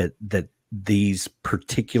that these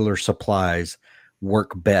particular supplies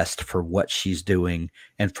work best for what she's doing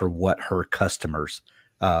and for what her customers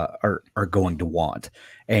are going to want.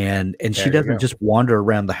 And she There you doesn't go. just wander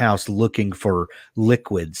around the house looking for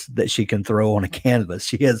liquids that she can throw on a canvas.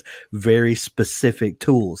 She has very specific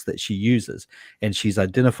tools that she uses, and she's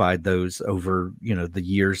identified those over the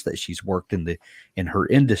years that she's worked in her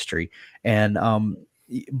industry. And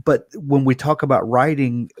but when we talk about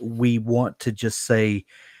writing, we want to just say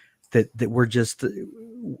that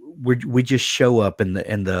we just show up and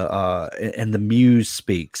the muse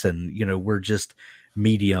speaks, and we're just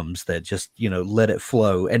mediums that just let it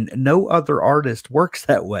flow, and no other artist works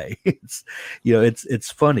that way.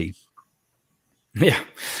 It's funny. Yeah,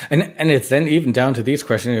 and it's then even down to these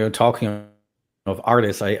questions. Talking of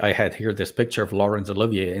artists, I had here this picture of Laurence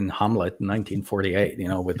Olivier in Hamlet, 1948.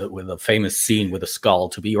 With a famous scene with a skull,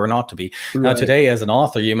 to be or not to be. Now, Right. today, as an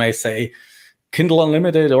author, you may say, Kindle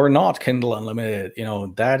Unlimited or not Kindle Unlimited?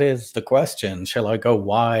 That is the question. Shall I go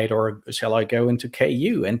wide or shall I go into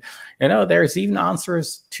KU? And, there's even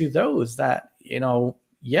answers to those that,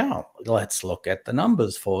 yeah, let's look at the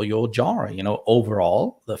numbers for your genre.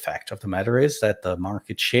 Overall, the fact of the matter is that the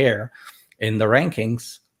market share in the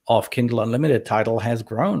rankings of Kindle Unlimited title has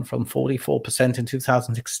grown from 44% in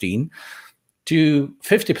 2016 to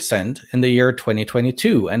 50% in the year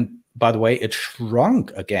 2022. And by the way, it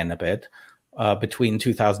shrunk again a bit between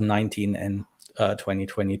 2019 and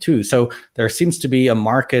 2022. So there seems to be a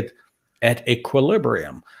market at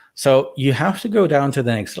equilibrium. So you have to go down to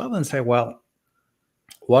the next level and say, well,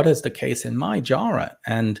 what is the case in my genre?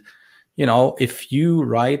 And, if you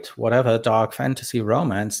write whatever dark fantasy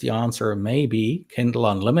romance, the answer may be Kindle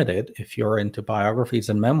Unlimited. If you're into biographies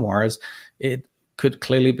and memoirs, it could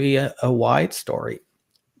clearly be a wide story.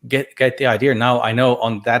 Get the idea. Now, I know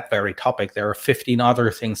on that very topic, there are 15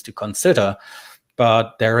 other things to consider,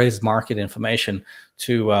 but there is market information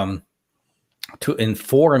to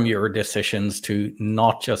inform your decisions, to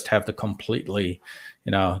not just have the completely,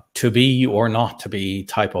 to be or not to be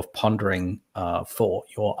type of pondering for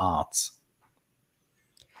your arts.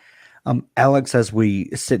 Alex, as we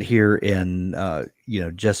sit here in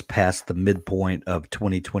just past the midpoint of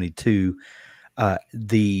 2022,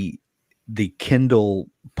 the Kindle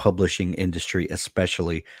publishing industry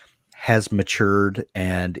especially has matured,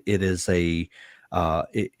 and it is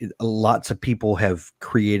lots of people have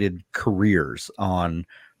created careers on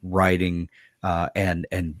writing and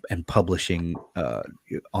publishing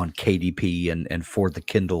on KDP and for the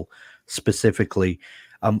Kindle specifically.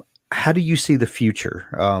 How do you see the future?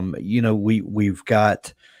 We've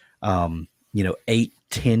got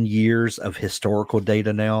 8-10 years of historical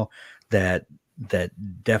data now that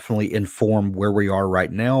definitely inform where we are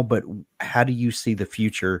right now. But how do you see the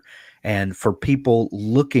future? And for people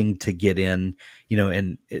looking to get in,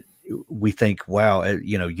 we think, wow,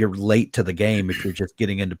 you're late to the game if you're just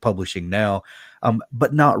getting into publishing now,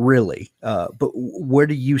 but not really. But where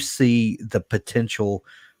do you see the potential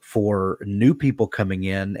for new people coming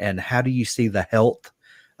in, and how do you see the health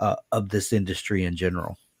of this industry in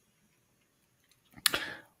general?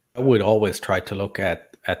 I would always try to look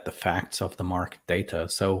at the facts of the market data.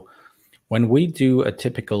 So when we do a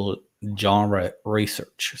typical genre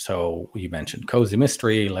research, so you mentioned cozy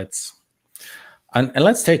mystery, let's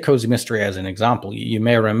take cozy mystery as an example. You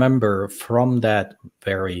may remember from that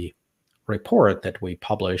very report that we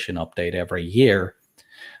publish and update every year,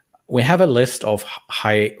 we have a list of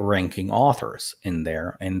high-ranking authors in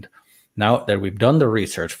there. And now that we've done the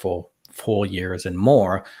research for 4 years and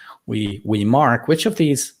more, we mark which of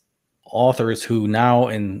these authors who now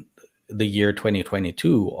in the year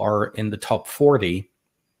 2022 are in the top 40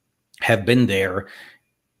 have been there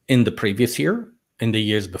in the previous year in the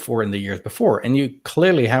years before. And you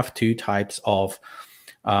clearly have two types of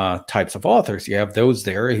authors. You have those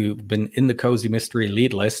there who've been in the Cozy Mystery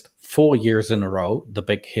lead list 4 years in a row, the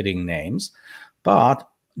big hitting names. But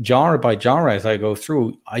genre by genre, as I go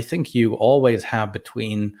through, I think you always have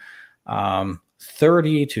between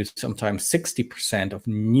 30 to sometimes 60% of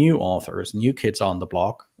new authors, new kids on the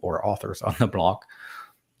block, or authors on the block,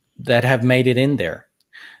 that have made it in there.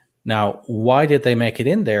 Now, why did they make it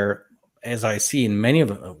in there? As I see in many of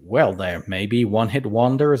them, well, there may be one-hit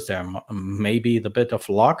wonders, there may be the bit of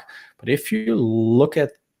luck, but if you look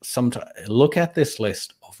at this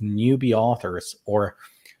list of newbie authors, or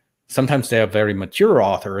sometimes they are very mature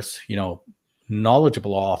authors,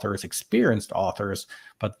 knowledgeable authors, experienced authors,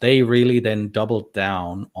 but they really then doubled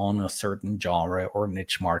down on a certain genre or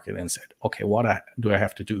niche market and said, okay, what do I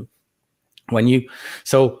have to do?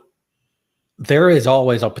 So there is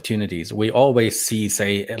always opportunities. We always see,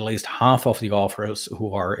 say, at least half of the authors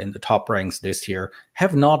who are in the top ranks this year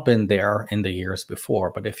have not been there in the years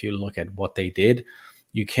before. But if you look at what they did,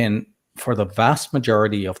 you can, for the vast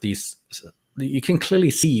majority of these, you can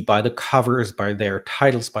clearly see by the covers, by their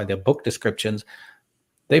titles, by their book descriptions,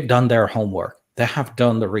 they've done their homework. They have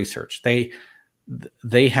done the research.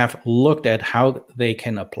 They have looked at how they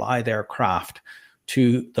can apply their craft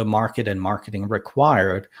to the market and marketing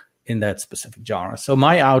required in that specific genre. So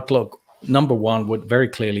my outlook, number one, would very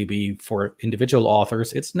clearly be for individual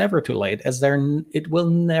authors. It's never too late, as it will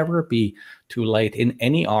never be too late in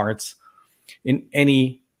any arts, in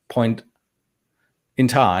any point in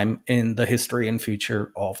time in the history and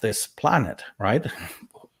future of this planet, right?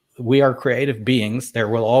 We are creative beings. There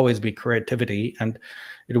will always be creativity, and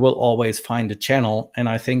it will always find a channel. And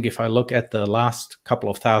I think if I look at the last couple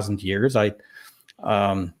of thousand years,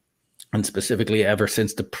 and specifically ever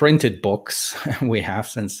since the printed books we have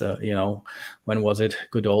since, when was it?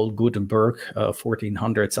 Good old Gutenberg,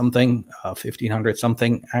 1400 something, 1500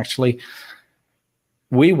 something, actually.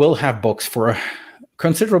 We will have books for a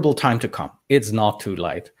considerable time to come. It's not too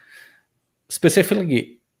late.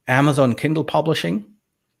 Specifically, Amazon Kindle publishing.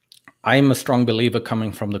 I'm a strong believer,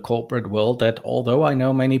 coming from the corporate world, that although I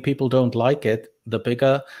know many people don't like it, the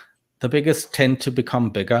biggest tend to become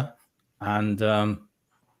bigger. And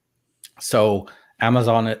so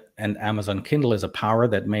Amazon and Amazon Kindle is a power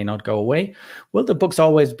that may not go away. Will the books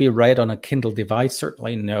always be read on a Kindle device?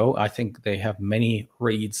 Certainly no. I think they have many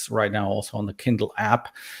reads right now also on the Kindle app,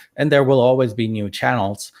 and there will always be new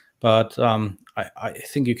channels. But I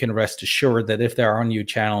think you can rest assured that if there are new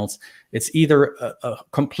channels, it's either a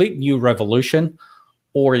complete new revolution,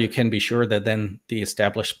 or you can be sure that then the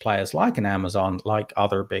established players like an Amazon, like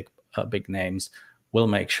other big names, will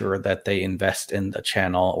make sure that they invest in the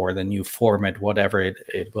channel or the new format, whatever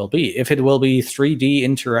it will be. If it will be 3D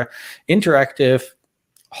interactive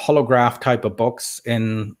holograph type of books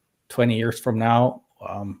in 20 years from now,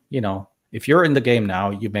 if you're in the game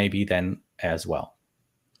now, you may be then as well.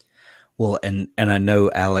 Well, and I know,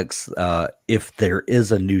 Alex, if there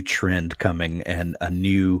is a new trend coming and a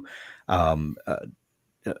new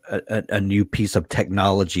a new piece of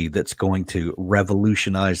technology that's going to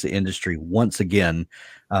revolutionize the industry once again,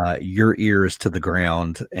 your ear is to the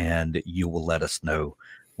ground, and you will let us know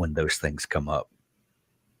when those things come up.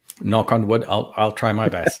 Knock on wood. I'll try my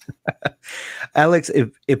best. Alex,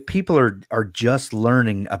 if people are just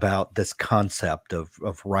learning about this concept of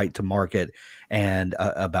right to market, and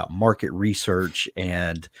about market research,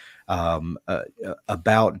 and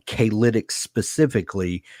about K-lytics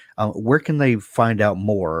specifically, where can they find out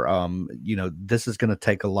more? This is going to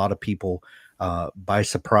take a lot of people by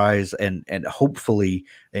surprise, and hopefully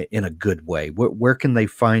in a good way. Where can they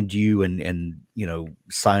find you and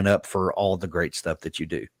sign up for all the great stuff that you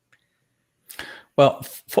do? Well,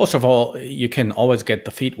 first of all, you can always get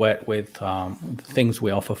the feet wet with things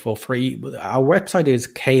we offer for free. Our website is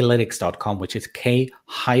K-lytics.com, which is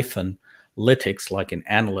K-lytics, like in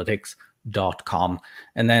analytics.com.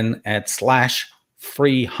 And then at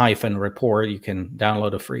 /free-report, you can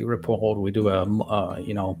download a free report. We do a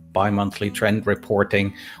bi-monthly trend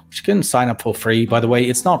reporting, which you can sign up for free. By the way,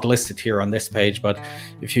 it's not listed here on this page, but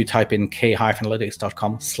if you type in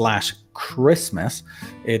k-lytics.com/Christmas,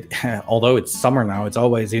 although it's summer now, it's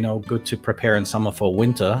always good to prepare in summer for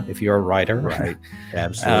winter if you're a writer. Right.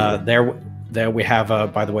 Absolutely. There we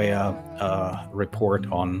have by the way, a report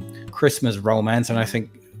on Christmas romance, and I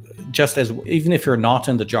think, even if you're not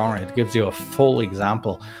in the genre, it gives you a full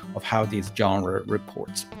example of how these genre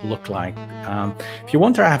reports look like. If you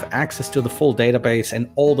want to have access to the full database and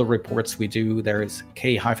all the reports we do, there is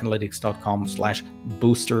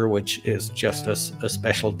k-lytics.com/booster, which is just a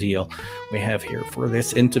special deal we have here for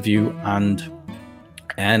this interview. And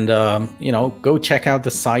And go check out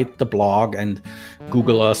the site, the blog, and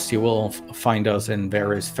Google us. You will find us in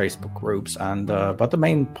various Facebook groups. And but the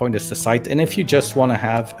main point is the site. And if you just want to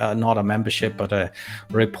have not a membership but a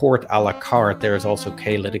report a la carte, there's also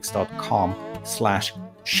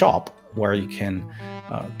K-lytics.com/shop, where you can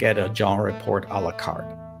get a John report a la carte.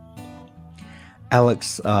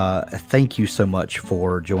 Alex, thank you so much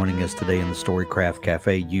for joining us today in the Storycraft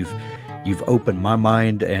Cafe. You've opened my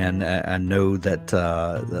mind, and I know that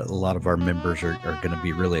a lot of our members are going to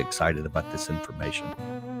be really excited about this information.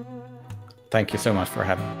 Thank you so much for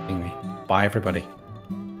having me. Bye, everybody.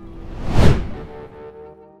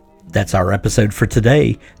 That's our episode for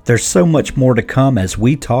today. There's so much more to come as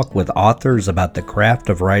we talk with authors about the craft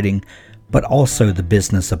of writing, but also the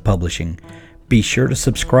business of publishing. Be sure to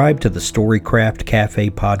subscribe to the Storycraft Cafe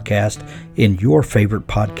podcast in your favorite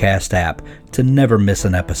podcast app to never miss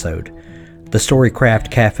an episode. The Storycraft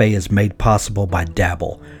Cafe is made possible by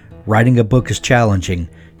Dabble. Writing a book is challenging.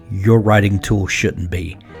 Your writing tool shouldn't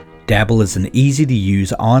be. Dabble is an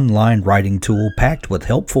easy-to-use online writing tool packed with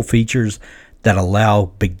helpful features that allow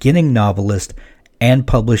beginning novelists and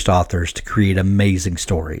published authors to create amazing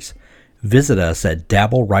stories. Visit us at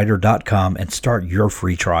dabblewriter.com and start your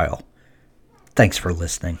free trial. Thanks for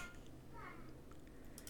listening.